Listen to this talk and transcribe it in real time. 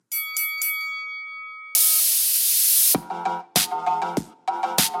Hey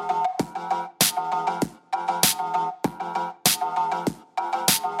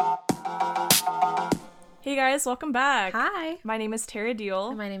guys, welcome back. Hi. My name is Tara Deal.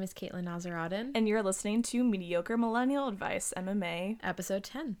 And my name is Caitlin Nazaradin. And you're listening to Mediocre Millennial Advice MMA. Episode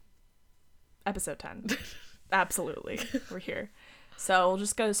 10. Episode 10. Absolutely. We're here. So we'll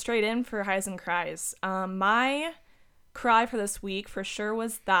just go straight in for highs and cries. My cry for this week for sure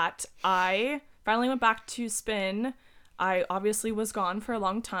was that I finally went back to spin. I obviously was gone for a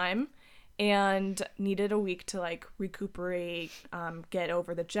long time and needed a week to like recuperate, get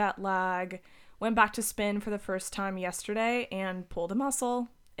over the jet lag. Went back to spin for the first time yesterday and pulled a muscle,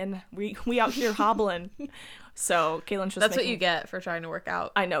 and we out here hobbling. So Caitlin's just That's what you get for trying to work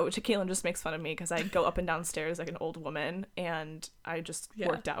out. I know. Caitlin just makes fun of me because I go up and down stairs like an old woman, and I just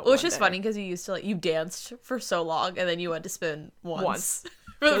worked out. Well, it's just funny because you used to you danced for so long, and then you went to spin once.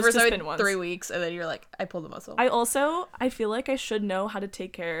 For the Goes first to time spin in once. 3 weeks, and then you're like, I pulled a muscle. I feel like I should know how to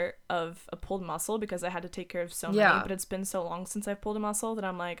take care of a pulled muscle because I had to take care of so many, but it's been so long since I've pulled a muscle that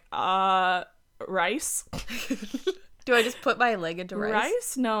I'm like, rice? Do I just put my leg into rice?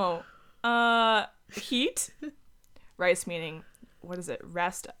 Rice? No. Heat? Rice meaning, what is it?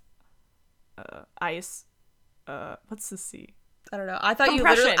 Rest? Ice? What's the C? I don't know. I thought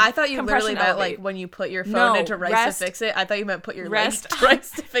Compression. you literally meant like when you put your phone into rice to fix it. I thought you meant put your leg into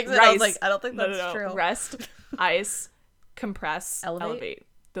rice to fix it. I was like, I don't think that's true. Rest, ice, compress, elevate.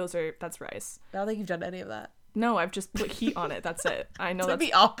 That's rice. I don't think you've done any of that. No, I've just put heat on it. That's it. I know It's like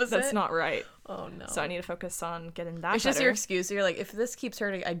that's the opposite. That's not right. Oh no. So I need to focus on getting that. It's just your excuse. You're like, if this keeps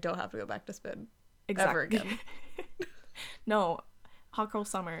hurting, I don't have to go back to spin. Exactly. Ever again. No, hot girl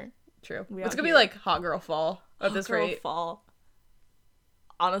summer. True. It's gonna be like hot girl fall at Hot this girl rate. Fall.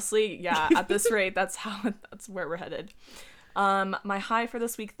 Honestly, yeah. At this rate, that's where we're headed. My high for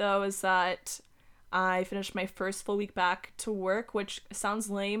this week though is that I finished my first full week back to work, which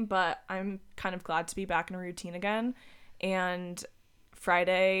sounds lame, but I'm kind of glad to be back in a routine again. And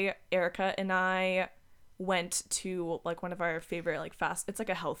Friday, Erica and I went to like one of our favorite it's like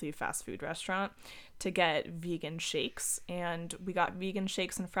a healthy fast food restaurant to get vegan shakes, and we got vegan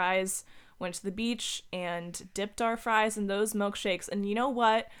shakes and fries, went to the beach and dipped our fries in those milkshakes, and you know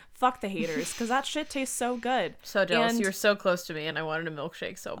what, fuck the haters, because that shit tastes so good. So jealous. You were so close to me and I wanted a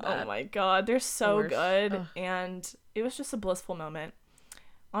milkshake so bad. Oh my god, they're so good. Ugh. And it was just a blissful moment.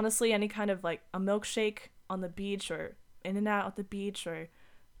 Honestly, any kind of like a milkshake on the beach, or In-N-Out at the beach, or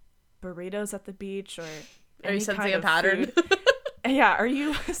burritos at the beach, or are you sensing a pattern? Yeah, are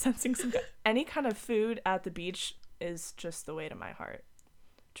you sensing any kind of food at the beach is just the way to my heart,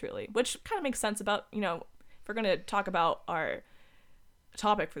 truly. Which kind of makes sense about, if we're going to talk about our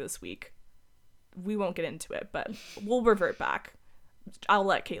topic for this week, we won't get into it, but we'll revert back. I'll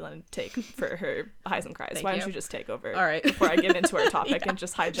let Caitlin take for her highs and cries. Why don't you just take over? All right. Before I get into our topic and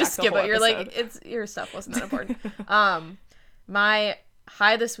just hijack just the whole skip it. You're episode. like, it's your stuff wasn't that important. My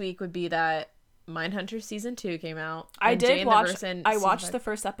high this week would be that Mindhunter season 2 came out. I watched the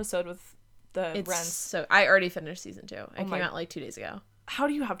first episode with the Rents. So I already finished season 2. It came out like 2 days ago. How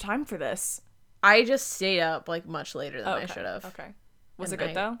do you have time for this? I just stayed up like much later than I should have. Okay. Was it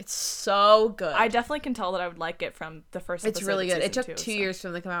good though? It's so good. I definitely can tell that I would like it from the first episode. It's really good. It took 2 2 years for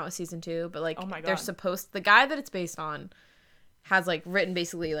them to come out with season 2, but like, oh my God. The guy that it's based on has like written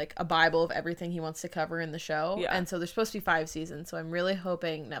basically like a Bible of everything he wants to cover in the show. Yeah. And so there's supposed to be 5 seasons. So I'm really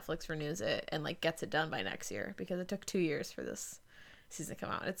hoping Netflix renews it and like gets it done by next year, because it took 2 years for this season to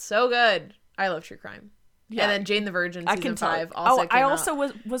come out. It's so good. I love true crime. Yeah. And then Jane the Virgin season 5 also came out. I also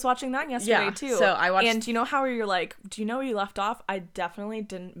was watching that yesterday too. So I watched. And you know how you're like, do you know where you left off? I definitely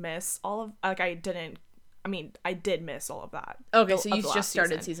didn't miss all of I did miss all of that. Okay, so you just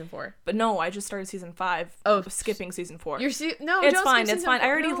started season 4. But no, I just started season 5. Oh, skipping season 4. No, it's fine. It's fine. I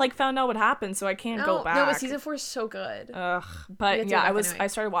already found out what happened, so I can't go back. No, but season 4 is so good. Ugh. But yeah, I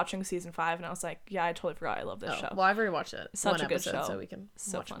started watching season 5, and I was like, yeah, I totally forgot I love this show. Well, I've already watched it. Such one a good episode, show. so we can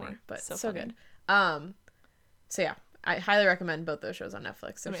watch funny. More. But so good. So yeah, I highly recommend both those shows on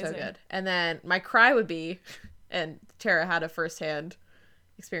Netflix. They're so good. And then my cry would be, and Tara had a firsthand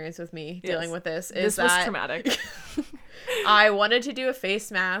experience with me dealing with this. This was traumatic. I wanted to do a face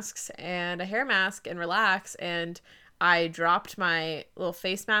mask and a hair mask and relax, and I dropped my little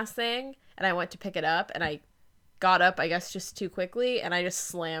face mask thing, and I went to pick it up, and I got up, I guess, just too quickly, and I just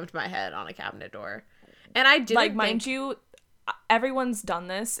slammed my head on a cabinet door. And I didn't mind you, everyone's done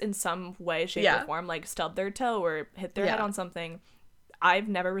this in some way, shape, or form, like stubbed their toe or hit their head on something. I've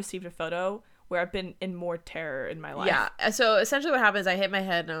never received a photo where I've been in more terror in my life. Yeah. So essentially what happens, I hit my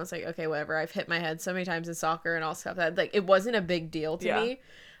head and I was like, okay, whatever. I've hit my head so many times in soccer and all stuff that like it wasn't a big deal to me.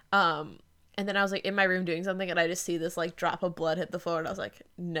 And And then I was like in my room doing something, and I just see this like drop of blood hit the floor, and I was like,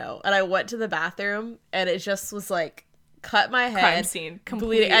 no. And I went to the bathroom, and it just was like cut my head. Crime scene.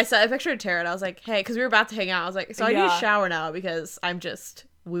 Bleeding. I saw a picture of Tara, and I was like, hey, because we were about to hang out. I was like, so I need to shower now because I'm just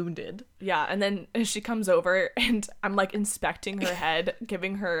wounded. Yeah, and then she comes over, and I'm like inspecting her head,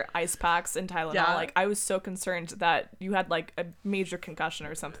 giving her ice packs and Tylenol. Yeah. Like, I was so concerned that you had like a major concussion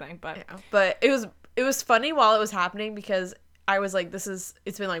or something. But it was funny while it was happening because I was like,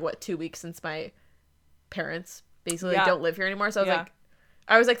 it's been like, what, 2 weeks since my parents basically don't live here anymore. So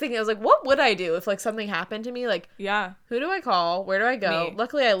I was thinking, what would I do if like something happened to me? Like, who do I call? Where do I go? Me.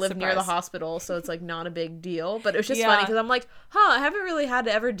 Luckily, I live near the hospital, so it's like not a big deal. But it was just funny because I'm like, I haven't really had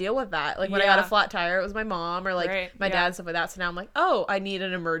to ever deal with that. Like when I got a flat tire, it was my mom or like my dad, stuff like that. So now I'm like, I need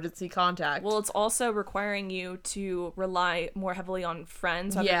an emergency contact. Well, it's also requiring you to rely more heavily on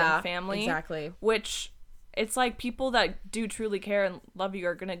friends rather than family. Exactly. Which, it's like people that do truly care and love you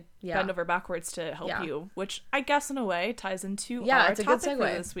are gonna bend over backwards to help you, which I guess in a way ties into our topic for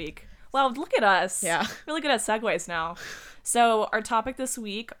this week. Wow, look at us. Yeah. Really good at segues now. So our topic this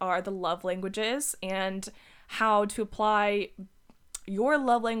week are the love languages and how to apply your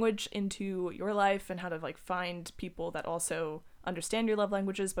love language into your life and how to like find people that also understand your love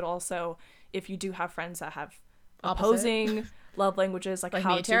languages, but also if you do have friends that have opposing love languages, like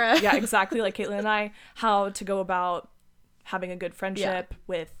how me, Tara. to exactly like Caitlin and I, how to go about having a good friendship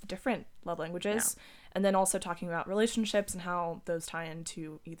with different love languages, and then also talking about relationships and how those tie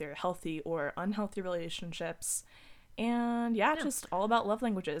into either healthy or unhealthy relationships, and just all about love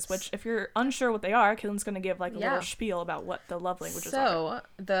languages, which if you're unsure what they are, Caitlin's going to give like a little spiel about what the love languages are. So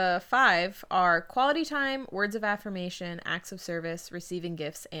the 5 are quality time, words of affirmation, acts of service, receiving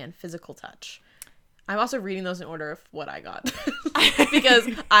gifts, and physical touch. I'm also reading those in order of what I got because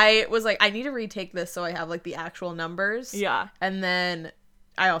I was like, I need to retake this so I have like the actual numbers. Yeah. And then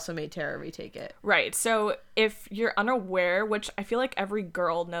I also made Tara retake it. Right. So if you're unaware, which I feel like every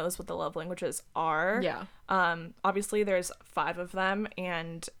girl knows what the love languages are. Yeah. Obviously there's 5 of them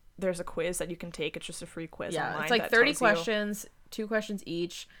and there's a quiz that you can take. It's just a free quiz online. It's like 30 questions, 2 questions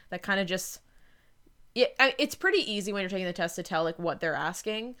each that kind of just... it's pretty easy when you're taking the test to tell like what they're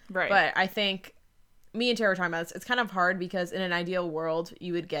asking. Right. But I think... me and Tara were talking about this. It's kind of hard because in an ideal world,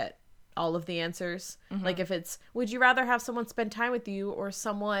 you would get all of the answers. Mm-hmm. Like if it's, would you rather have someone spend time with you or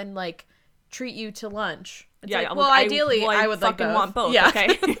someone like treat you to lunch? It's like, well, ideally, I would fucking like want both. Yeah.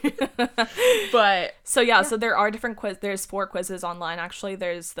 Okay. But so so there are different there's 4 quizzes online. Actually,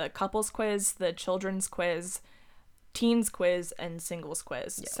 there's the couples quiz, the children's quiz, teens quiz, and singles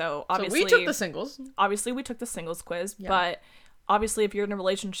quiz. Yeah. So obviously, we took the singles. Obviously, we took the singles quiz, but obviously, if you're in a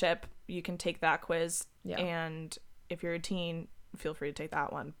relationship, you can take that quiz. Yeah. And if you're a teen, feel free to take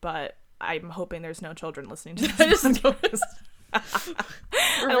that one. But I'm hoping there's no children listening to this.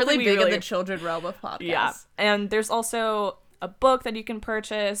 We're really big in the children realm of podcasts. Yeah. And there's also a book that you can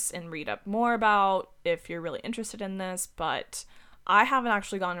purchase and read up more about if you're really interested in this. But I haven't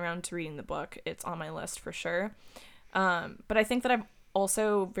actually gone around to reading the book. It's on my list for sure. But I think that I'm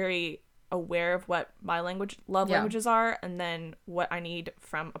also very aware of what my love languages are, and then what I need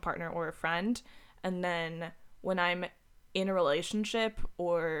from a partner or a friend. And then when I'm in a relationship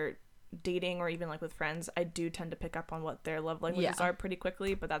or dating or even like with friends, I do tend to pick up on what their love languages are pretty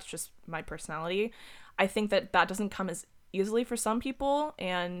quickly, but that's just my personality. I think that doesn't come as easily for some people,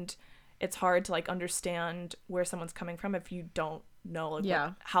 and it's hard to like understand where someone's coming from if you don't know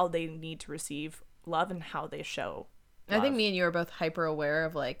like how they need to receive love and how they show love. I think me and you are both hyper aware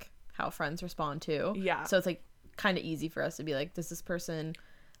of like how friends respond too. Yeah. So it's like kind of easy for us to be like, does this person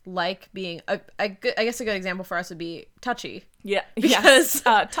like being I guess a good example for us would be touchy. Yeah. Because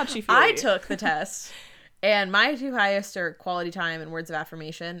touchy feely. I took the test and my 2 highest are quality time and words of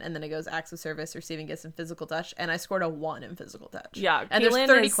affirmation, and then it goes acts of service, receiving gifts, and physical touch, and I scored a 1 in physical touch. Yeah. And Caitlin there's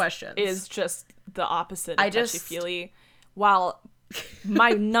 30 questions. Is just the opposite of touchy feely. While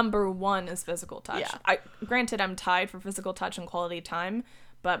my number 1 is physical touch. Yeah. Granted, I'm tied for physical touch and quality time,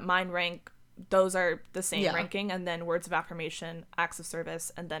 but mine rank, those are the same ranking, and then words of affirmation, acts of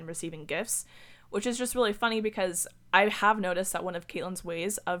service, and then receiving gifts, which is just really funny because I have noticed that one of Caitlin's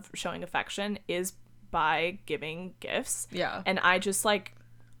ways of showing affection is by giving gifts. Yeah. And I just like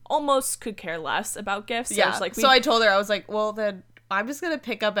almost could care less about gifts. Yeah. So I told her, I was like, well, then I'm just going to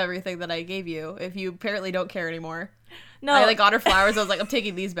pick up everything that I gave you if you apparently don't care anymore. No. I like got her flowers. I was like, I'm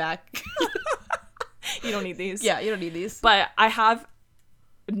taking these back. You don't need these. Yeah, you don't need these. But I have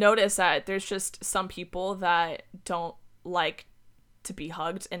notice that there's just some people that don't like to be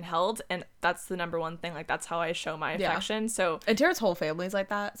hugged and held, and that's the number 1 thing. Like that's how I show my affection. So and Tara's whole family's like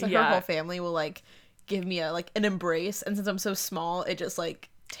that. So her whole family will like give me a like an embrace, and since I'm so small, it just like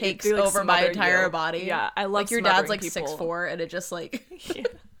takes over my entire body. Yeah, I love like your dad's like people. 6'4", and it just like yeah,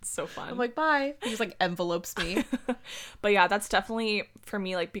 it's so fun. I'm like, bye. It just like envelopes me. But yeah, that's definitely for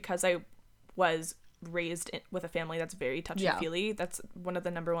me, like, because I was raised with a family that's very touchy-feely. That's one of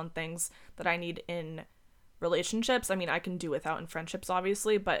the number one things that I need in relationships. I mean, I can do without in friendships,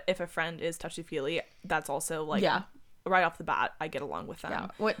 obviously, but if a friend is touchy-feely, that's also like right off the bat, I get along with them. Yeah.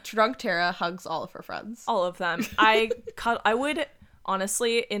 What Drunk Tara hugs all of her friends. All of them. I would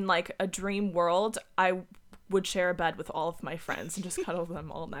honestly, in like a dream world, I would share a bed with all of my friends and just cuddle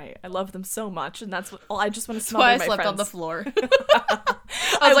them all night. I love them so much, and that's what I just want to smother my friends. That's why I slept on the floor.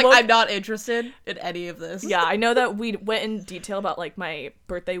 I was I'm not interested in any of this. Yeah, I know that we went in detail about like my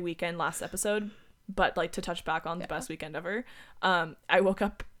birthday weekend last episode, but like to touch back on the best weekend ever, I woke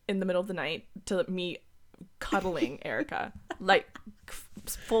up in the middle of the night to me cuddling Erica, like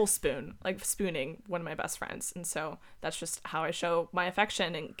full spoon, like spooning one of my best friends. And so that's just how I show my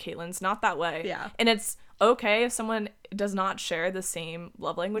affection, and Caitlin's not that way. Yeah. And it's okay if someone does not share the same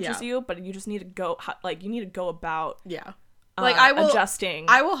love language as you, but you just need to go about like I will adjusting.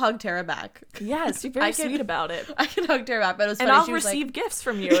 I will hug Tara back. Yes, you're very sweet about it. I can hug Tara back, but it was funny. And I'll receive gifts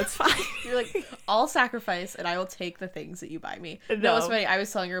from you. It's fine. You're like, I'll sacrifice and I will take the things that you buy me. No, it was funny. I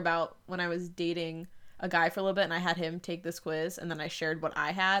was telling her about when I was dating a guy for a little bit, and I had him take this quiz, and then I shared what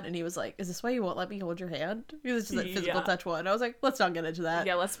I had, and he was like, "Is this why you won't let me hold your hand?" Because it's just that physical touch one. I was like, "Let's not get into that."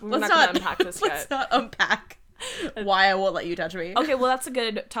 Yeah, we're not gonna unpack this yet. Let's not unpack why I won't let you touch me. Okay, well, that's a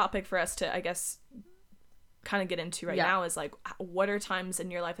good topic for us to, I guess, kind of get into right now. Is like, what are times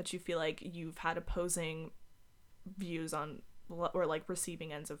in your life that you feel like you've had opposing views on or like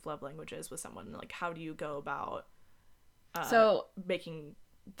receiving ends of love languages with someone? Like, how do you go about making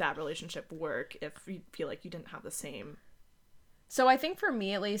that relationship work if you feel like you didn't have the same? So I think for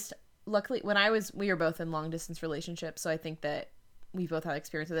me, at least, luckily we were both in long distance relationships, so I think that we both had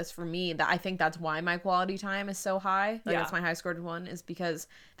experience with this. For me, that I think that's why my quality time is so high. Like that's my high scored one, is because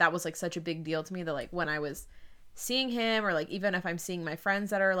that was like such a big deal to me that like when I was seeing him, or like even if I'm seeing my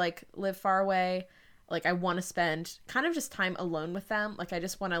friends that are like live far away, like I want to spend kind of just time alone with them. Like I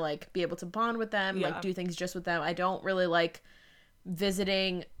just want to like be able to bond with them, like do things just with them. I don't really like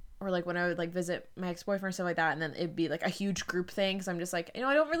visiting, or like when I would like visit my ex-boyfriend or stuff like that, and then it'd be like a huge group thing, because I'm just like, I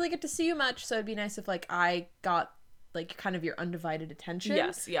don't really get to see you much, so it'd be nice if like I got like kind of your undivided attention.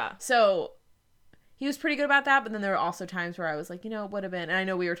 Yes, yeah. So he was pretty good about that, but then there were also times where I was like, it would have been, and I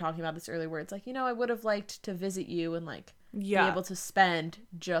know we were talking about this earlier, where it's like, I would have liked to visit you and like be able to spend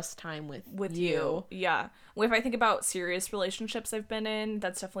just time with you. Yeah. Well, if I think about serious relationships I've been in,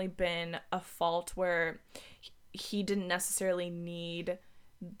 that's definitely been a fault where he didn't necessarily need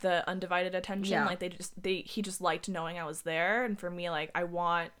the undivided attention. Yeah. Like he just liked knowing I was there. And for me, like I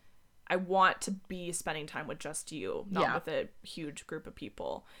want to be spending time with just you, not with a huge group of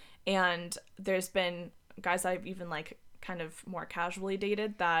people. And there's been guys I've even like kind of more casually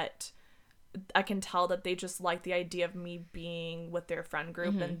dated that I can tell that they just like the idea of me being with their friend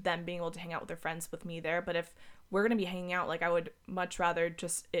group and them being able to hang out with their friends with me there. But if we're going to be hanging out, like I would much rather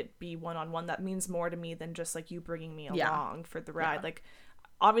just it be one-on-one. That means more to me than just like you bringing me along for the ride. Like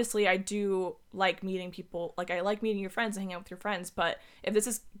obviously I do like meeting people. Like I like meeting your friends and hanging out with your friends. But if this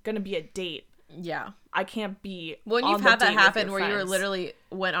is going to be a date, I can't be when you've had that happen where you were literally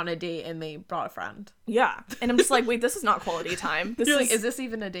went on a date and they brought a friend. Yeah. And I'm just like, wait, this is not quality time. You're like, is this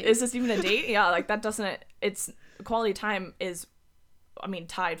even a date? Is this even a date? Yeah, like that doesn't, it's quality time is, I mean,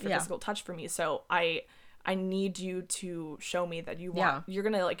 tied for physical touch for me. So I need you to show me that you want, you're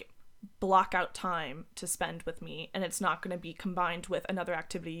going to like block out time to spend with me, and it's not going to be combined with another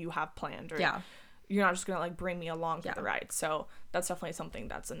activity you have planned, or you're not just going to like bring me along for the ride. So that's definitely something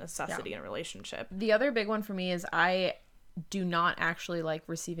that's a necessity in a relationship. The other big one for me is I do not actually like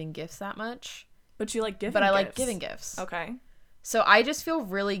receiving gifts that much. But you like giving But I gifts. like giving gifts. Okay. So I just feel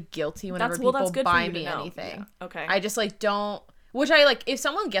really guilty whenever people buy me anything. Yeah. Okay. I just like don't, which I like, if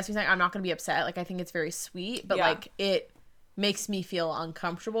someone gets me something, I'm not going to be upset. Like I think it's very sweet, but like it makes me feel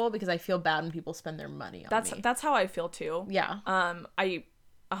uncomfortable because I feel bad when people spend their money on me. That's how I feel too. Yeah. I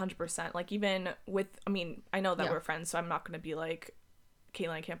 100%. Like even with, I mean, I know that we're friends, so I'm not going to be like, Caitlin,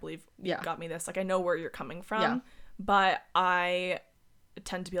 I can't believe you got me this. Like I know where you're coming from, but I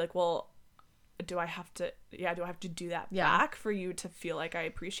tend to be like, well, do I have to do that back for you to feel like I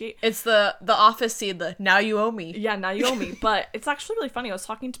appreciate? It's the office scene, the now you owe me. Yeah, now you owe me. But it's actually really funny. I was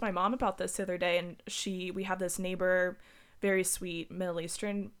talking to my mom about this the other day, and we have this neighbor, very sweet Middle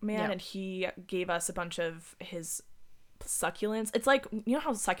Eastern man, and he gave us a bunch of his succulents. It's like, you know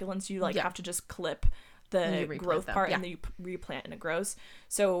how succulents you like have to just clip the growth part and then you replant and it grows.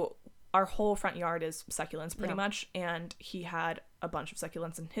 So our whole front yard is succulents pretty much, and he had a bunch of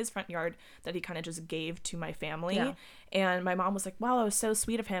succulents in his front yard that he kind of just gave to my family. And my mom was like, wow, that was so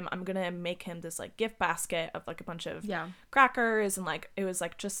sweet of him. I'm gonna make him this like gift basket of like a bunch of crackers, and like it was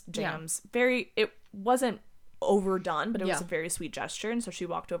like just jams. It wasn't overdone, but it was a very sweet gesture. And so she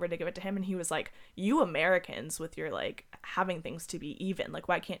walked over to give it to him, and he was like, you Americans with your like having things to be even, like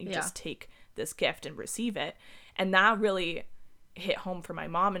why can't you just take this gift and receive it? And that really hit home for my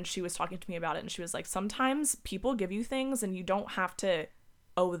mom, and she was talking to me about it, and she was like, sometimes people give you things and you don't have to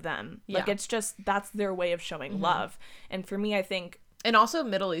owe them. Like it's just, that's their way of showing love. And for me, I think, and also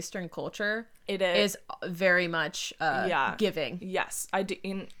Middle Eastern culture, it is very much giving. Yes, I do.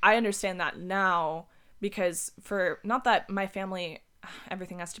 And I understand that now, because for, not that my family,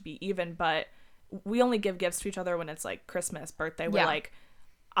 everything has to be even, but we only give gifts to each other when it's like Christmas, birthday. We're like,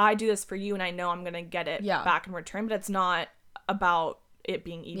 I do this for you and I know I'm gonna get it back in return, but it's not about it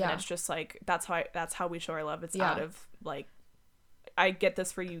being even. It's just like, that's how we show our love. It's out of like, I get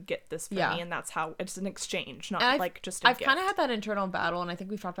this for you, get this for me, and that's how it's an exchange, not like just I've kind of had that internal battle, and I think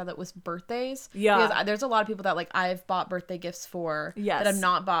we've talked about that with birthdays. Because there's a lot of people that like I've bought birthday gifts for that have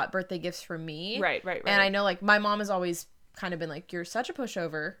not bought birthday gifts for me. Right. And I know like my mom has always kind of been like, you're such a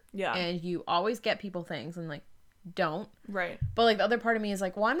pushover, and you always get people things, and like don't. Right. But like the other part of me is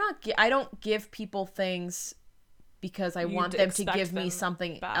like, well, I don't give people things because I want them to give me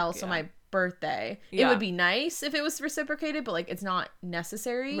something else on my birthday. It would be nice if it was reciprocated, but like it's not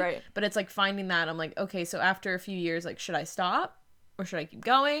necessary. Right. But it's like finding that I'm like, okay, so after a few years, like, should I stop or should I keep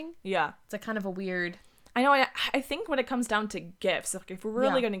going? Yeah. It's like kind of a weird. I know. I think when it comes down to gifts, like if we're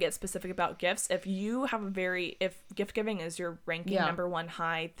really going to get specific about gifts, if you have if gift giving is your ranking number one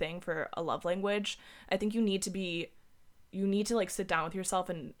high thing for a love language, I think you need to like sit down with yourself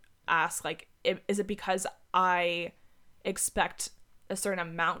and ask, like, is it because I expect a certain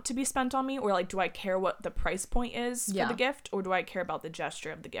amount to be spent on me, or like, do I care what the price point is for the gift, or do I care about the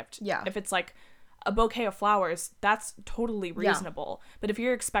gesture of the gift? If it's like a bouquet of flowers, that's totally reasonable. But if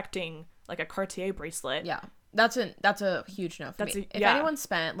you're expecting like a Cartier bracelet, that's a huge no for me. If anyone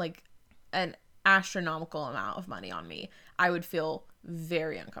spent like an astronomical amount of money on me, I would feel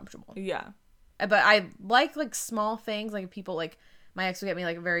very uncomfortable. But I like small things, like people like my ex would get me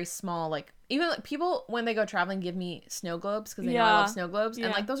like a very small, like, even like people when they go traveling give me snow globes because they know I love snow globes,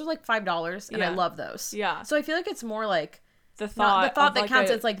 and like those are like $5, and I love those. So I feel like it's more like the thought that like counts.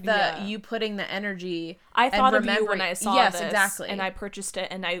 It's like you putting the energy. I thought of you when I saw this, exactly, and I purchased it,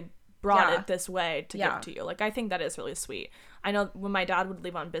 and I brought it this way to give to you. Like, I think that is really sweet. I know when my dad would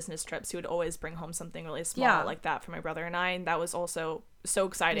leave on business trips, he would always bring home something really small like that for my brother and I, and that was also so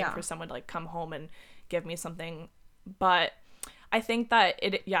exciting for someone to like come home and give me something. But I think that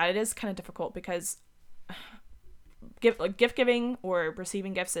it is kind of difficult because gift giving or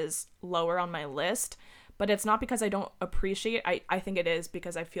receiving gifts is lower on my list, but it's not because I don't appreciate. I think it is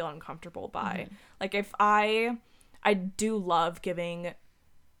because I feel uncomfortable by like, if I do love giving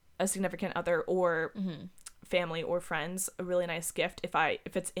a significant other or family or friends a really nice gift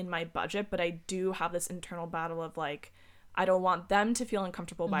if it's in my budget, but I do have this internal battle of like, I don't want them to feel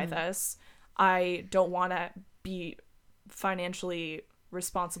uncomfortable by this. I don't want to be financially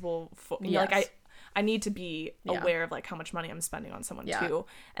responsible for, you know, like I need to be aware of like how much money I'm spending on someone too.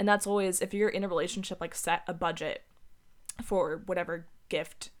 And that's always, if you're in a relationship, like set a budget for whatever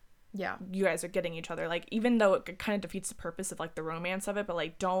gift you guys are getting each other. Like, even though it kind of defeats the purpose of like the romance of it, but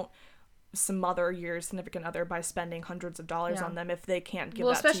like, don't smother your significant other by spending hundreds of dollars on them if they can't give that to you.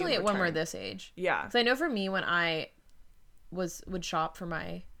 Well, especially when we're this age. Because I know for me, when I would shop for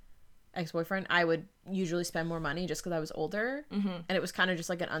my ex-boyfriend, I would usually spend more money just because I was older, and it was kind of just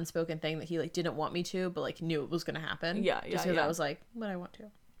like an unspoken thing that he like didn't want me to, but like knew it was gonna happen. Just because I was like, but I want to.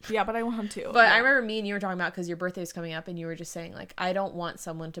 But I want to. But I remember me and you were talking about, because your birthday was coming up, and you were just saying like, I don't want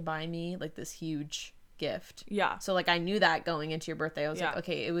someone to buy me like this huge gift. So like, I knew that going into your birthday, I was like,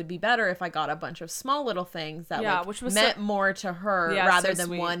 okay, it would be better if I got a bunch of small little things that like which was meant more to her rather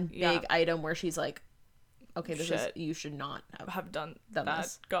than one big item where she's like, okay, you should not have done that.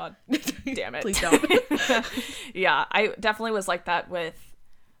 This. God damn it. Please don't. I definitely was like that with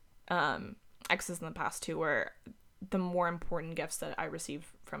exes in the past too, where the more important gifts that I received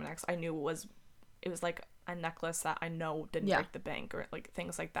from an ex, I knew it was like a necklace that I know didn't break the bank, or like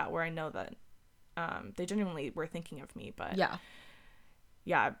things like that, where I know that they genuinely were thinking of me. But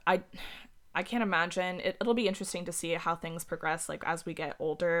I can't imagine it'll be interesting to see how things progress like as we get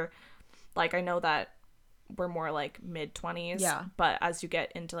older. Like, I know that we're more like mid-20s, but as you get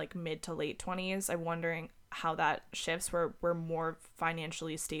into like mid to late 20s, I'm wondering how that shifts, where we're more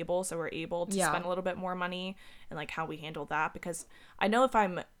financially stable, so we're able to spend a little bit more money, and like how we handle that. Because I know if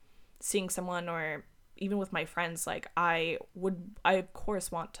I'm seeing someone, or even with my friends, like I of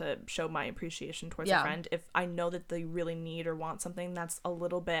course want to show my appreciation towards a friend if I know that they really need or want something that's a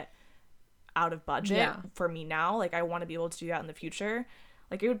little bit out of budget for me now. Like I want to be able to do that in the future.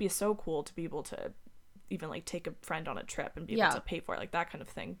 Like it would be so cool to be able to even like take a friend on a trip and be able to pay for it, like that kind of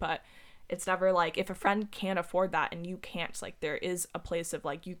thing. But it's never like, if a friend can't afford that and you can't, like there is a place of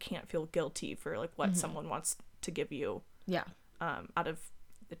like, you can't feel guilty for like what someone wants to give you out of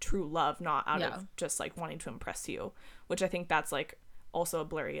the true love, not out of just like wanting to impress you, which I think that's like also a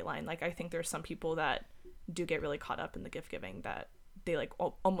blurry line. Like I think there's some people that do get really caught up in the gift giving that they like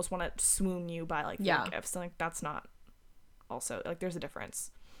almost want to swoon you by like their gifts, and like that's not, also like there's a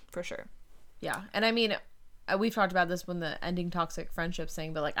difference for sure. Yeah. And I mean, we've talked about this when the ending toxic friendships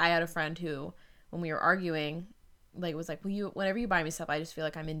thing, but like I had a friend who, when we were arguing, like was like, well, you, whenever you buy me stuff, I just feel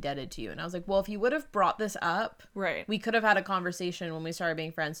like I'm indebted to you. And I was like, well, if you would have brought this up, right, we could have had a conversation when we started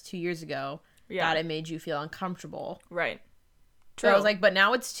being friends 2 years ago that it made you feel uncomfortable. Right. True. So I was like, but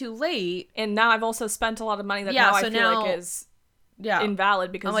now it's too late. And now I've also spent a lot of money that now I feel like is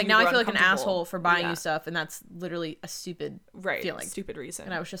invalid because I'm like, now I feel like an asshole for buying you stuff, and that's literally a stupid feeling. Stupid reason.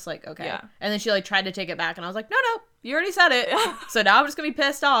 And I was just like, okay. Yeah. And then she like tried to take it back, and I was like, no, you already said it. So now I'm just gonna be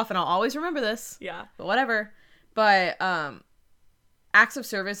pissed off, and I'll always remember this. Yeah. But whatever. But acts of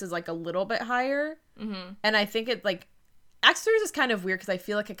service is like a little bit higher. Mm-hmm. And I think it like acts of service is kind of weird because I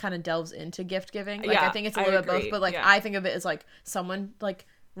feel like it kind of delves into gift giving. Like I think it's a little bit both, but like I think of it as like someone like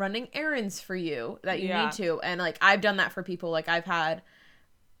running errands for you that you need to, and like I've done that for people. Like I've had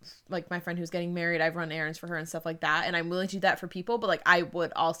like my friend who's getting married, I've run errands for her and stuff like that, and I'm willing to do that for people. But like I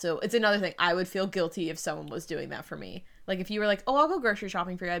would also, it's another thing, I would feel guilty if someone was doing that for me. Like if you were like, oh, I'll go grocery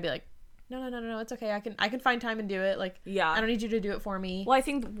shopping for you, I'd be like, no, it's okay, I can find time and do it. Like I don't need you to do it for me. Well, I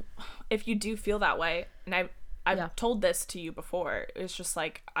think if you do feel that way, and I've told this to you before, it's just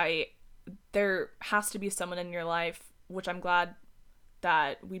like there has to be someone in your life, which I'm glad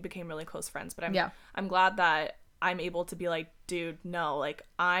that we became really close friends, but I'm glad that I'm able to be like, dude, no, like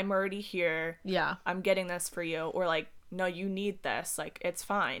I'm already here, I'm getting this for you, or like, no, you need this, like it's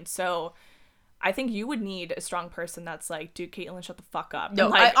fine. So I think you would need a strong person that's like, dude, Caitlin, shut the fuck up. No,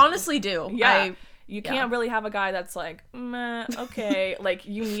 like, I honestly do. You can't really have a guy that's like, meh, okay. Like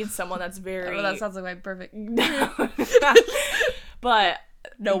you need someone that's very that sounds like my perfect but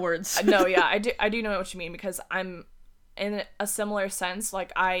no words. No, I do know what you mean, because I'm in a similar sense.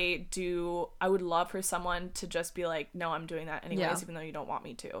 Like I would love for someone to just be like, no, I'm doing that anyways, even though you don't want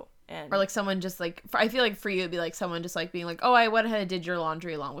me to. And or like someone just like, I feel like for you it'd be like someone just like being like, oh, I went ahead and did your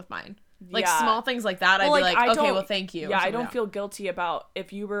laundry along with mine. Like small things like that. Well, I'd be like, okay, well, thank you. Yeah, I don't feel guilty about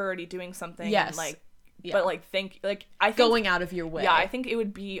if you were already doing something. Yes. And like, but like I think going out of your way. Yeah, I think it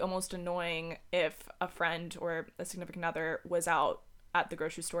would be almost annoying if a friend or a significant other was out at the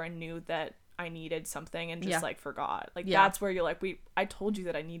grocery store and knew that I needed something and just like forgot. Like that's where you're like, I told you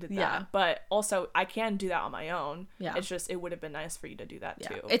that I needed that. But also I can do that on my own. Yeah. It's just, it would have been nice for you to do that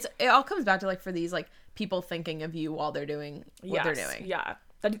too. It all comes back to like, for these like people thinking of you while they're doing what they're doing. Yeah.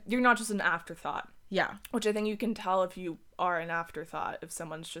 That you're not just an afterthought. Yeah. Which I think you can tell if you are an afterthought, if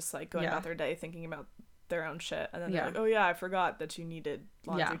someone's just like going about their day thinking about their own shit, and then they're like, oh yeah, I forgot that you needed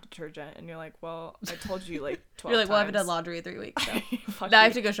laundry detergent, and you're like, well, I told you like 12 you're like, times. well, I haven't done laundry in 3 weeks, so now I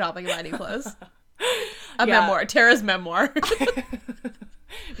have to go shopping and buy new clothes. Memoir, Tara's memoir.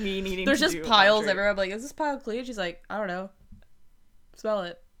 Me needing there's to just do piles laundry. everywhere. I'm like, is this pile clean? She's like, I don't know, smell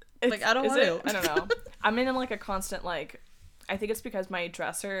it. Like, I don't want to. I don't know. I'm in like a constant like, I think it's because my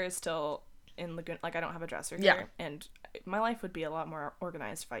dresser is still in Laguna. Like I don't have a dresser here, and my life would be a lot more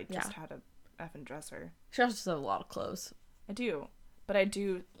organized if I just had a effing dresser. She also has a lot of clothes. I do, but I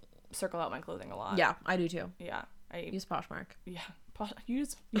do circle out my clothing a lot. Yeah, I do too. Yeah, I use Poshmark. Yeah,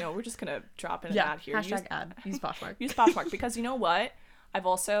 use. We're just gonna drop in an ad here. Ad. Use Poshmark. Use Poshmark, because you know what? I've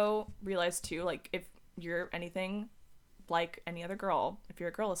also realized too. Like if you're anything like any other girl, if you're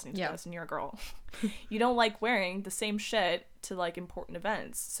a girl listening to this and you're a girl, you don't like wearing the same shit to like important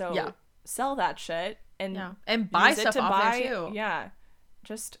events. So sell that shit and buy stuff off there too. Yeah,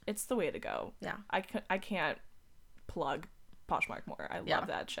 just it's the way to go. Yeah, I can't plug Poshmark more. I love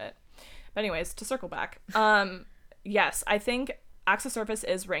that shit. But anyways, to circle back, yes, I think acts of service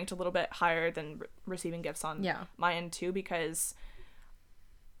is ranked a little bit higher than receiving gifts on my end too, because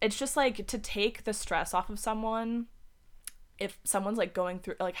it's just like to take the stress off of someone. If someone's like going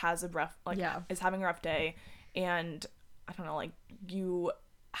through like has a rough is having a rough day, and I don't know, like you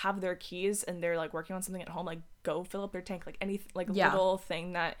have their keys and they're like working on something at home, like go fill up their tank, like any like little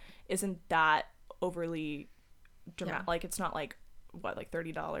thing that isn't that overly dramatic. Like it's not like what, like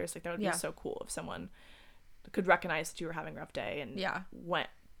 $30. Like that would be so cool if someone could recognize that you were having a rough day and went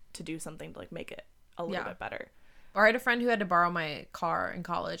to do something to like make it a little bit better. Or I had a friend who had to borrow my car in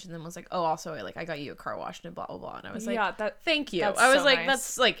college and then was like, oh, also, I got you a car wash and blah, blah, blah. And I was like, thank you. I was so like, nice.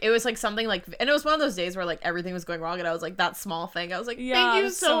 That's like, it was like something like, and it was one of those days where like everything was going wrong. And I was like, that small thing. I was like, thank you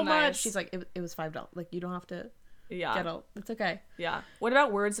so much. Nice. She's like, it was $5. Like, you don't have to get out. It's okay. Yeah. What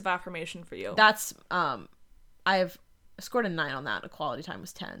about words of affirmation for you? That's, I've scored a 9 on that. A quality time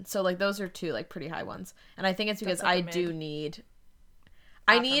was 10. So like, those are 2 like pretty high ones. And I think it's because like I do need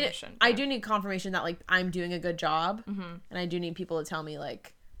confirmation that like I'm doing a good job, and I do need people to tell me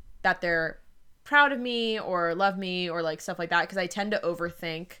like that they're proud of me or love me or like stuff like that, because I tend to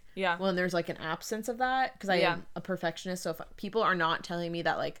overthink when there's like an absence of that, because I am a perfectionist. So if people are not telling me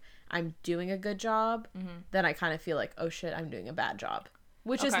that like I'm doing a good job, then I kind of feel like, oh shit, I'm doing a bad job,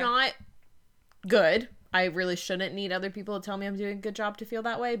 which is not good. I really shouldn't need other people to tell me I'm doing a good job to feel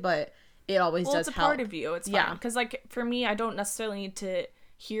that way, but it always does help. It's a part of you. It's fine. Because like for me, I don't necessarily need to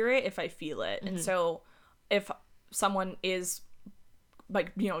hear it if I feel it. And so if someone is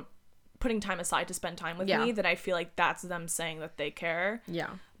like, you know, putting time aside to spend time with me, then I feel like that's them saying that they care. Yeah.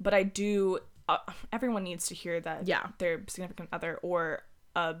 But I do, everyone needs to hear that their significant other or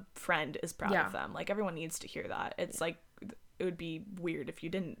a friend is proud of them. Like everyone needs to hear that. It's like, it would be weird if you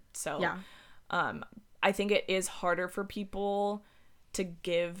didn't. So I think it is harder for people to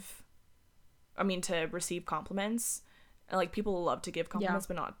receive compliments. Like people love to give compliments,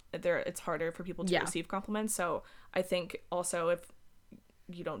 but not there. It's harder for people to receive compliments. So I think also if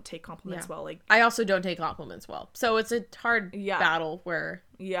you don't take compliments well, like I also don't take compliments well. So it's a hard battle where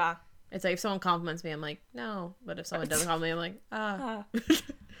it's like if someone compliments me, I'm like no, but if someone doesn't compliment me, I'm like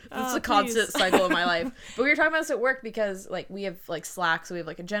It's a constant cycle of my life. But we were talking about this at work because like we have like Slack, so we have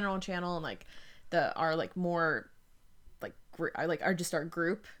like a general channel and like our like more like our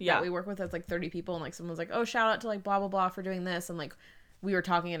group that we work with has like 30 people, and like someone was like, oh, shout out to like blah blah blah for doing this, and like we were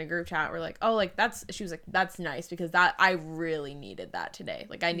talking in a group chat, we're like, oh, like she was like, that's nice, because that I really needed that today.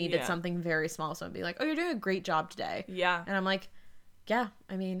 Like I needed something very small, so I'd be like, oh, you're doing a great job today. And I'm like, yeah,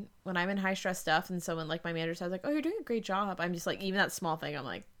 I mean, when I'm in high stress stuff and someone like my manager says like, oh, you're doing a great job, I'm just like, even that small thing, I'm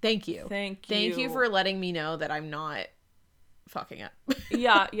like, thank you for letting me know that I'm not fucking up.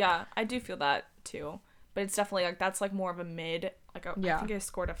 yeah I do feel that too. But it's definitely, like, that's, like, more of a mid. Like, I think I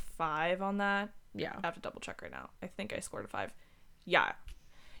scored a 5 on that. Yeah. I have to double check right now. I think I scored a 5. Yeah.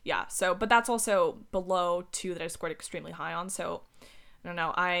 Yeah. So, but that's also below 2 that I scored extremely high on. So, I don't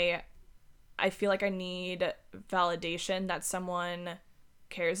know. I feel like I need validation that someone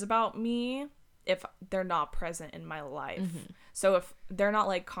cares about me if they're not present in my life. So if they're not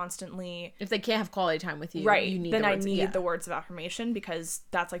like constantly, if they can't have quality time with you, right, you need then I need the words of affirmation, because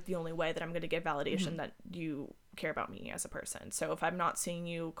that's like the only way that I'm going to get validation that you care about me as a person. So if I'm not seeing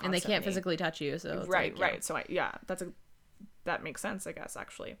you constantly, and they can't physically touch you, so right. So that makes sense, I guess,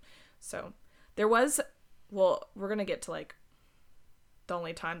 actually. So there was, well, we're gonna get to like the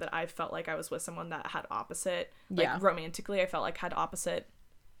only time that I felt like I was with someone that had opposite, like romantically, I felt like had opposite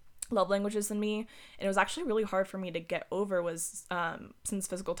love languages than me, and it was actually really hard for me to get over, was since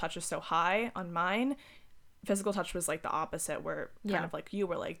physical touch is so high on mine, physical touch was like the opposite, where kind of like you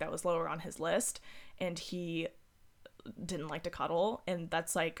were like, that was lower on his list, and he didn't like to cuddle, and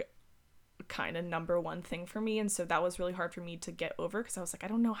that's like kind of number one thing for me. And so that was really hard for me to get over, because I was like, I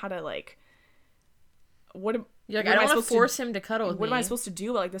don't know how to like, I don't want to force him to cuddle with me. What am I supposed to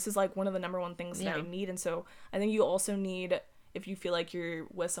do? Like, this is like one of the number one things that I need. And so I think you also need, if you feel like you're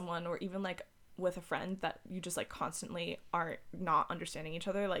with someone, or even like with a friend that you just like constantly are not understanding each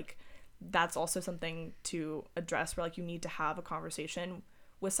other, like that's also something to address, where like you need to have a conversation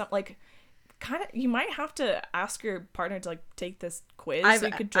with some, like, kind of, you might have to ask your partner to like take this quiz so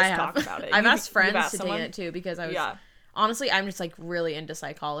you could just talk about it. I've asked friends to take it too, because I was honestly, I'm just like really into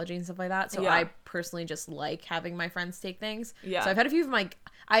psychology and stuff like that, so I personally just like having my friends take things. So I've had a few of my,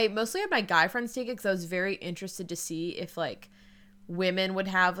 I mostly had my guy friends take it, because I was very interested to see if like women would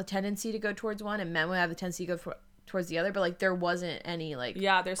have a tendency to go towards one and men would have a tendency to go towards the other, but like there wasn't any like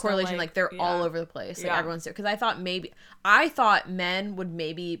there's correlation, no, like they're all over the place, like everyone's there, because I thought men would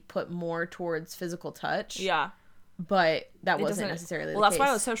maybe put more towards physical touch, but that wasn't necessarily the case. That's why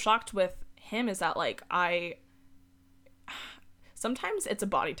I was so shocked with him, is that like sometimes it's a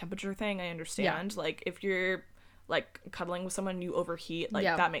body temperature thing, I understand, like if you're like cuddling with someone, you overheat, like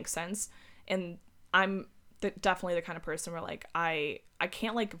that makes sense. And I'm definitely the kind of person where like I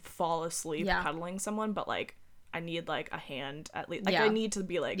can't like fall asleep cuddling someone, but like I need like a hand at least, like I need to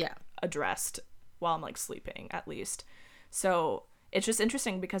be like addressed while I'm like sleeping at least. So it's just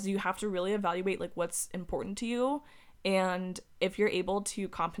interesting, because you have to really evaluate like what's important to you, and if you're able to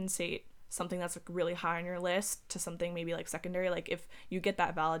compensate something that's like really high on your list to something maybe like secondary. Like if you get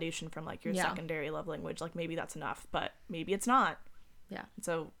that validation from like your secondary love language, like maybe that's enough, but maybe it's not. Yeah.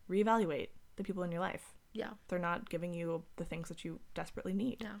 So reevaluate the people in your life. Yeah. They're not giving you the things that you desperately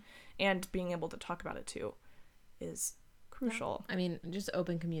need. Yeah. And being able to talk about it too is crucial. I mean, just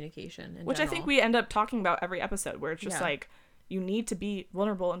open communication in which general. I think we end up talking about every episode, where it's just like you need to be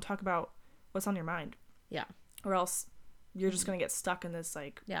vulnerable and talk about what's on your mind. Yeah. Or else you're just going to get stuck in this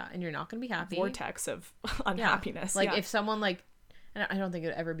like and you're not going to be happy vortex of unhappiness. Like if someone like, and I don't think it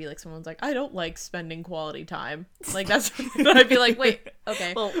would ever be like someone's like, I don't like spending quality time. Like that's I'd be like, wait,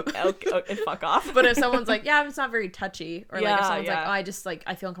 okay. Well, okay, fuck off. But if someone's like, yeah, it's not very touchy, or like if someone's like, oh, I just like,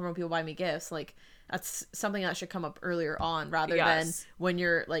 I feel uncomfortable when people buy me gifts, like that's something that should come up earlier on rather than when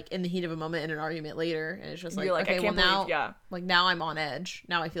you're like in the heat of a moment in an argument later, and it's just like, okay, well now, like now I'm on edge.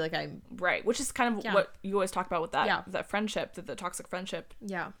 Now I feel like I'm right, which is kind of what you always talk about with that friendship, the toxic friendship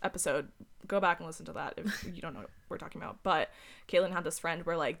episode. Go back and listen to that if you don't know what we're talking about. But Caitlin had this friend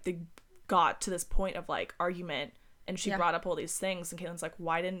where like they got to this point of like argument, and she brought up all these things, and Caitlin's like,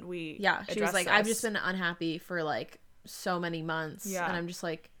 why didn't we? Yeah, she was like, this? I've just been unhappy for like so many months, and I'm just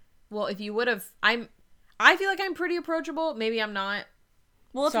like, well, if you would have, I feel like I'm pretty approachable. Maybe I'm not.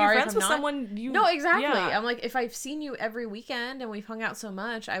 Well, if you're friends with someone, no, exactly. I'm like, if I've seen you every weekend and we've hung out so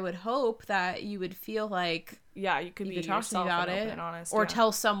much, I would hope that you would feel like you could talk to me about it, and honest, or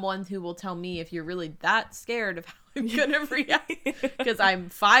tell someone who will tell me if you're really that scared of how I'm gonna react, because I'm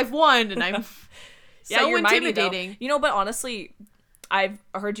 5'1" and I'm so intimidating. You know, but honestly, I've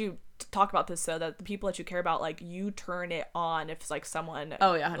heard you talk about this, so that the people that you care about, like you turn it on if like someone.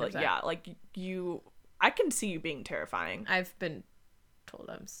 Oh yeah, 100%. Like you. I can see you being terrifying. I've been told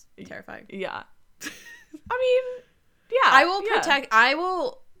I'm terrifying. Yeah. I mean, yeah. I will protect.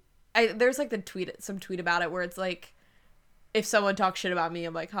 There's like some tweet about it where it's like, if someone talks shit about me,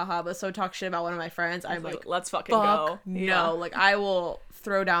 I'm like, haha, but so talk shit about one of my friends, I'm like, let's fucking go. No, like I will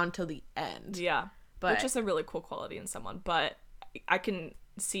throw down till the end. Yeah. But which is a really cool quality in someone. But I can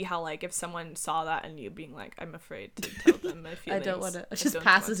see how like if someone saw that and you being like, I'm afraid to tell them my feelings. I don't want to. Just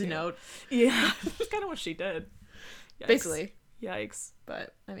pass as a note. Yeah. That's kind of what she did. Yikes. Basically. Yikes.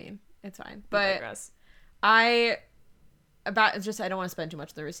 But I mean, it's fine. But I don't want to spend too much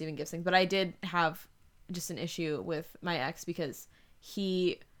on the receiving gifts thing, but I did have just an issue with my ex because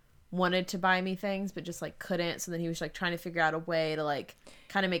he wanted to buy me things but just like couldn't, so then he was like trying to figure out a way to like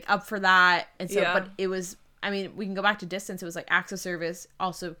kind of make up for that, and so but it was, I mean, we can go back to distance. It was like acts of service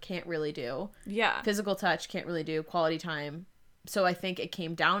also can't really do. Yeah. Physical touch can't really do. Quality time. So I think it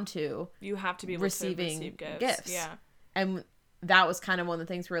came down to you have to be able to receive gifts. Yeah. And that was kind of one of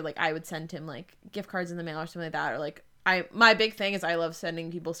the things where like I would send him like gift cards in the mail or something like that, or like my big thing is I love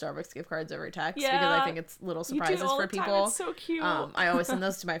sending people Starbucks gift cards over text because I think it's little surprises for people. It's so cute. I always send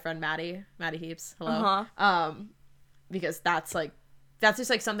those to my friend Maddie Heaps. Hello. Because that's just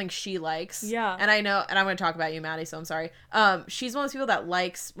like something she likes. Yeah. And I know, and I'm going to talk about you, Maddie, so I'm sorry. She's one of those people that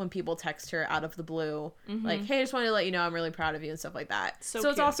likes when people text her out of the blue, like, hey, I just wanted to let you know I'm really proud of you and stuff like that. So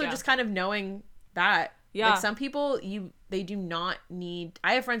it's also just kind of knowing that. Yeah. Like some people they do not need,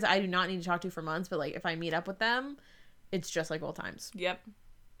 I have friends that I do not need to talk to for months, but like if I meet up with them, it's just like old times. Yep.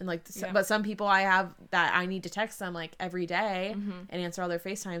 And like, but some people I have that I need to text them like every day and answer all their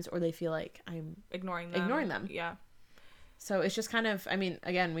FaceTimes, or they feel like I'm ignoring them. Yeah. So it's just kind of, I mean,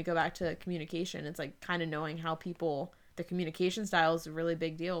 again, we go back to communication. It's like kind of knowing how the communication style is a really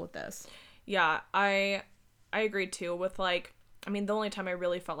big deal with this. Yeah, I agree too with like, I mean, the only time I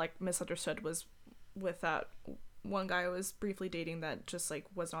really felt like misunderstood was with that one guy I was briefly dating that just like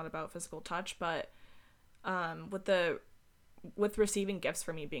was not about physical touch, but with receiving gifts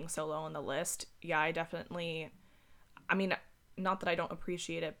for me being so low on the list, yeah, I definitely, I mean, not that I don't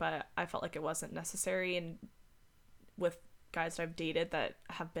appreciate it, but I felt like it wasn't necessary. And with guys that I've dated that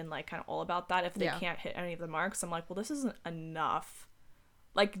have been like kind of all about that, if they can't hit any of the marks, I'm like, well, this isn't enough.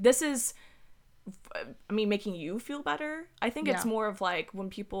 Like, this is, I mean, making you feel better. I think it's more of like when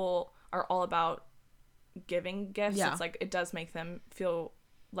people are all about giving gifts, it's like it does make them feel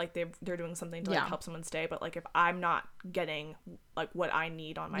like they're doing something to like help someone stay. But like if I'm not getting like what I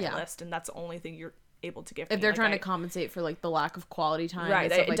need on my list, and that's the only thing you're able to give if me, they're like, trying to compensate for like the lack of quality time,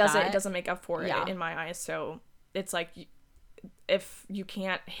 right? It doesn't make up for it in my eyes. So it's like, if you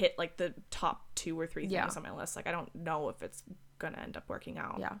can't hit like the top 2 or 3 things on my list, like I don't know if it's gonna end up working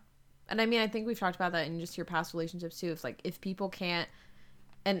out. Yeah. And I mean, I think we've talked about that in just your past relationships too. It's like if people can't,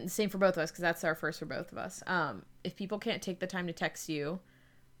 and same for both of us because that's our first for both of us, if people can't take the time to text you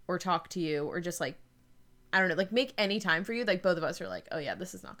or talk to you or just like, I don't know, like make any time for you, like both of us are like, oh yeah,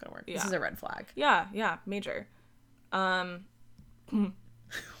 this is not gonna work. This is a red flag. Yeah, major.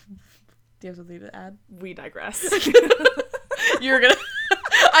 Do you have something to add? We digress. You were gonna...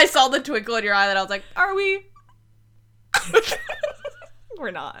 I saw the twinkle in your eye that I was like, are we?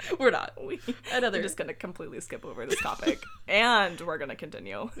 We're not. We're not. We're just going to completely skip over this topic. And we're going to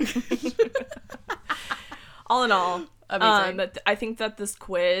continue. All in all, I think that this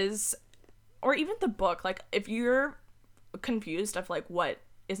quiz, or even the book, like, if you're confused of, like, what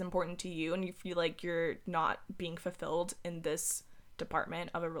is important to you and you feel like you're not being fulfilled in this department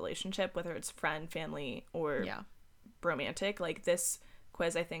of a relationship, whether it's friend, family, or romantic, like, this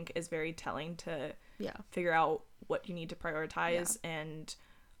quiz I think is very telling to figure out what you need to prioritize and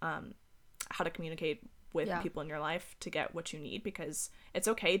how to communicate with people in your life to get what you need, because it's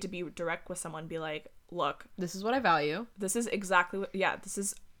okay to be direct with someone, be like, look, this is what I value, this is exactly what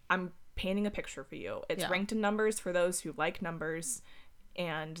I'm painting a picture for you. It's ranked in numbers for those who like numbers,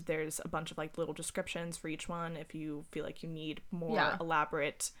 and there's a bunch of like little descriptions for each one if you feel like you need more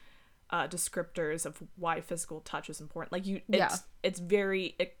elaborate descriptors of why physical touch is important. Like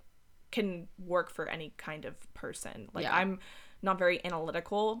it can work for any kind of person. Like I'm not very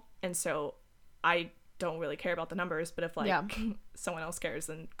analytical, and so I don't really care about the numbers, but if like someone else cares,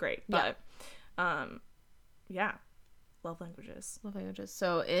 then great. But love languages.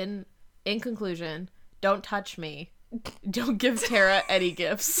 So in conclusion, don't touch me. Don't give Tara any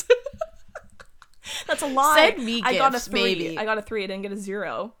gifts. That's a lie. Send me gifts. I got a 3. Maybe. I got a 3. I didn't get a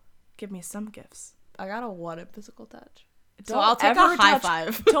 0. Give me some gifts. I got a 1 in physical touch. So I'll take a high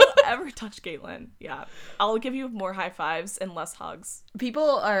five. Don't ever touch Caitlin. Yeah. I'll give you more high fives and less hugs.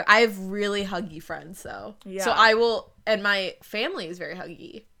 I have really huggy friends, though. Yeah. So I will, and my family is very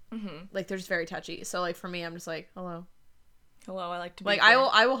huggy. Mm-hmm. Like, they're just very touchy. So, like, for me, I'm just like, hello. Hello, I like to be like, there.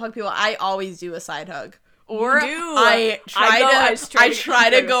 I will hug people. I always do a side hug. Or I try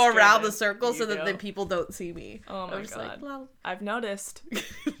to go around the circle so that the people don't see me. Oh my god. Like, well. I've noticed.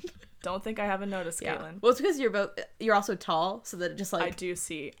 Don't think I haven't noticed, Caitlin. Well, it's because you're also tall, so that it just like... I do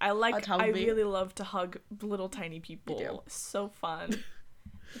see. I really love to hug little tiny people. You do. It's so fun.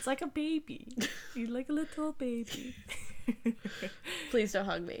 It's like a baby. You're like a little baby. Please don't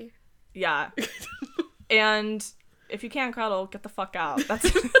hug me. Yeah. And if you can't cuddle, get the fuck out.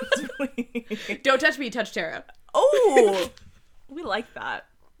 That's really... Don't touch me, touch Tara. Oh! We like that.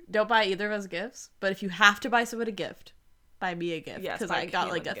 Don't buy either of us gifts, but if you have to buy someone a gift, buy me a gift. Yes, because I got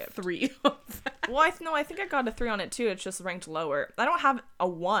like a gift. 3 on that. Well, I think I got a 3 on it too. It's just ranked lower. I don't have a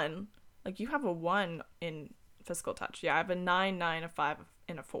 1. Like, you have a 1 in physical touch. Yeah, I have a 9, 9, a 5,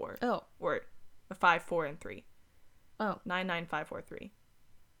 and a 4. Oh. Or a 5, 4, and 3. Oh. 9, 9, 5, 4, 3.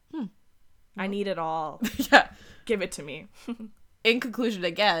 I need it all. Yeah. Give it to me. In conclusion,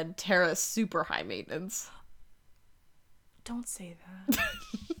 again, Tara's super high maintenance. Don't say that.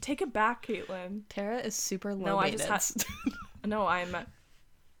 Take it back, Caitlin. Tara is super low maintenance. No,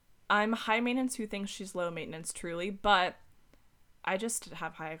 I'm high maintenance who thinks she's low maintenance, truly, but I just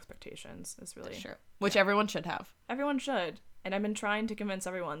have high expectations. Is really sure. Which everyone should have. Everyone should, and I've been trying to convince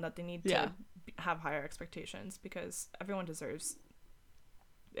everyone that they need to have higher expectations, because everyone deserves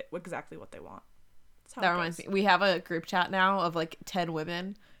exactly what they want. That reminds me, we have a group chat now of like 10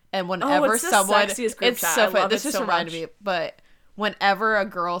 women, and whenever someone, it's so funny. This just reminded me, but whenever a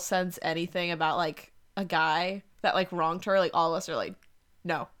girl sends anything about like a guy that like wronged her, like all of us are like,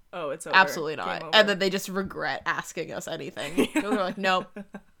 no. Oh, it's over. Absolutely not. And then they just regret asking us anything. They're like, nope.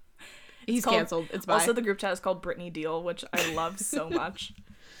 He's canceled. It's bye. Also, the group chat is called Brittany Deal, which I love so much.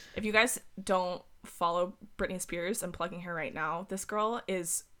 If you guys don't follow Britney Spears, I'm plugging her right now. This girl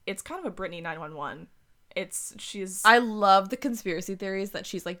it's kind of a Britney 911. I love the conspiracy theories that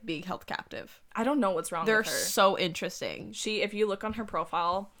she's like being held captive. I don't know what's wrong with her. They're so interesting. If you look on her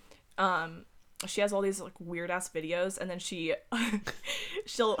profile, she has all these like weird ass videos, and then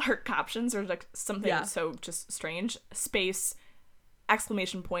her captions are like something so just strange. Space,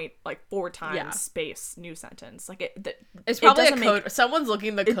 exclamation point, like 4 times, space, new sentence. Like it's probably a code. Someone's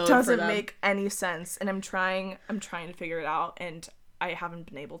looking the code for them. It doesn't make any sense, and I'm trying to figure it out, and I haven't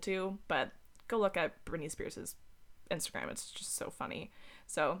been able to, but go look at Britney Spears' Instagram. It's just so funny.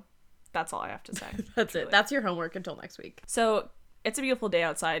 So that's all I have to say. That's it. That's your homework until next week. So it's a beautiful day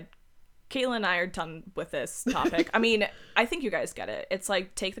outside. Caitlin and I are done with this topic. I mean, I think you guys get it. It's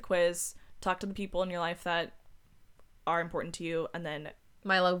like, take the quiz, talk to the people in your life that are important to you, and then...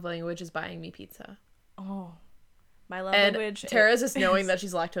 My love language is buying me pizza. Oh. My love language... Tara's just knowing that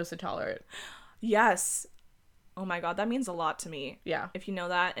she's lactose intolerant. Yes. Oh my god, that means a lot to me. Yeah. If you know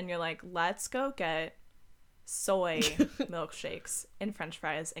that and you're like, let's go get soy milkshakes and french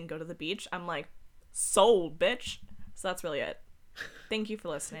fries and go to the beach, I'm like, sold, bitch. So that's really it. Thank you for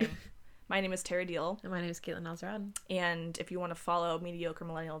listening. My name is Tara Deal. And my name is Caitlin Nazrad. And if you want to follow Mediocre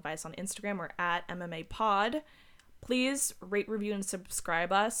Millennial Advice on Instagram, we're at MMA Pod. Please rate, review, and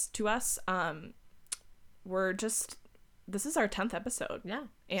subscribe to us. This is our 10th episode. Yeah.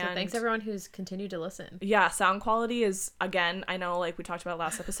 And so thanks everyone who's continued to listen. Yeah, sound quality is, again, I know like we talked about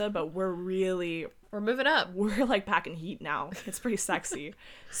last episode, but we're moving up. We're like packing heat now. It's pretty sexy.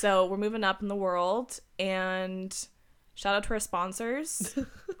 So we're moving up in the world, and shout out to our sponsors.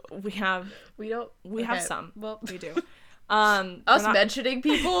 We have some. Well, we do. Us mentioning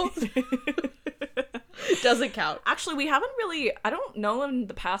people doesn't count. Actually, we haven't really, I don't know in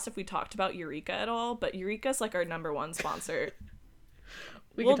the past if we talked about Eureka at all, but Eureka's like our number one sponsor.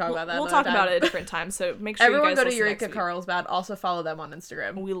 We can talk about that. We'll talk about it at a different time, so make sure everyone you guys go to Eureka Carlsbad. Also follow them on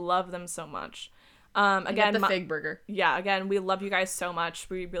Instagram. We love them so much. Again, the fig burger. Yeah, again, we love you guys so much.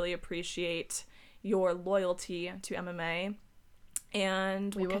 We really appreciate your loyalty to MMA.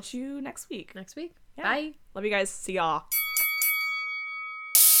 And we'll catch you next week. Yeah. Bye. Love you guys. See y'all.